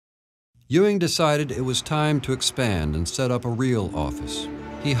Ewing decided it was time to expand and set up a real office.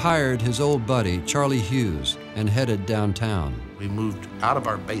 He hired his old buddy, Charlie Hughes, and headed downtown. We moved out of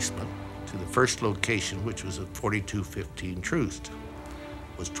our basement to the first location, which was at 4215 Troost.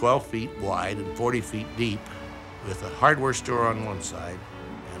 It was 12 feet wide and 40 feet deep, with a hardware store on one side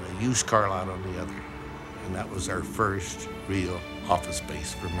and a used car lot on the other. And that was our first real office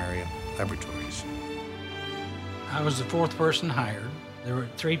space for Marion Laboratories. I was the fourth person hired. There were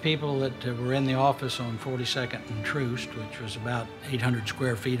 3 people that were in the office on 42nd and Troost, which was about 800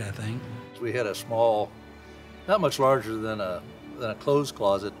 square feet, I think. We had a small, not much larger than a clothes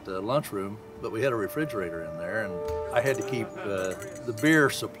closet lunchroom, but we had a refrigerator in there, and I had to keep the beer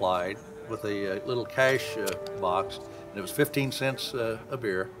supplied with a little cash box, and it was 15 cents a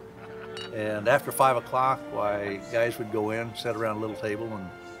beer. And after 5 o'clock, guys would go in, sit around a little table, and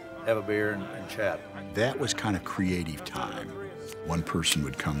have a beer and chat. That was kind of creative time. One person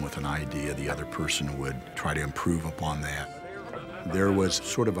would come with an idea, the other person would try to improve upon that. There was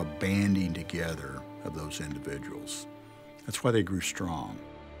sort of a banding together of those individuals. That's why they grew strong.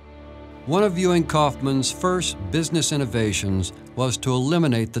 One of Ewing Kauffman's first business innovations was to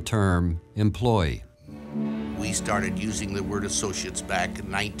eliminate the term employee. We started using the word associates back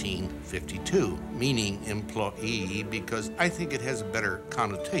in 1952, meaning employee, because I think it has a better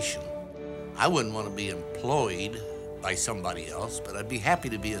connotation. I wouldn't want to be employed by somebody else, but I'd be happy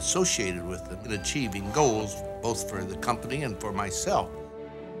to be associated with them in achieving goals, both for the company and for myself.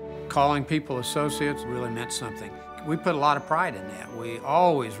 Calling people associates really meant something. We put a lot of pride in that. We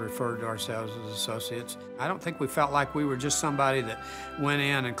always referred to ourselves as associates. I don't think we felt like we were just somebody that went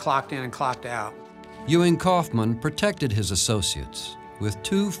in and clocked out. Ewing Kauffman protected his associates with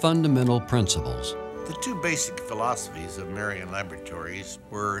 2 fundamental principles. The 2 basic philosophies of Marion Laboratories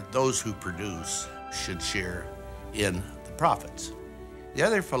were those who produce should share in the profits. The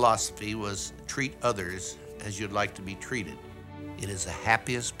other philosophy was treat others as you'd like to be treated. It is the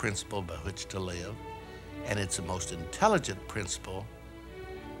happiest principle by which to live, and it's the most intelligent principle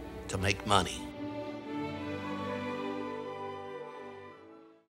to make money.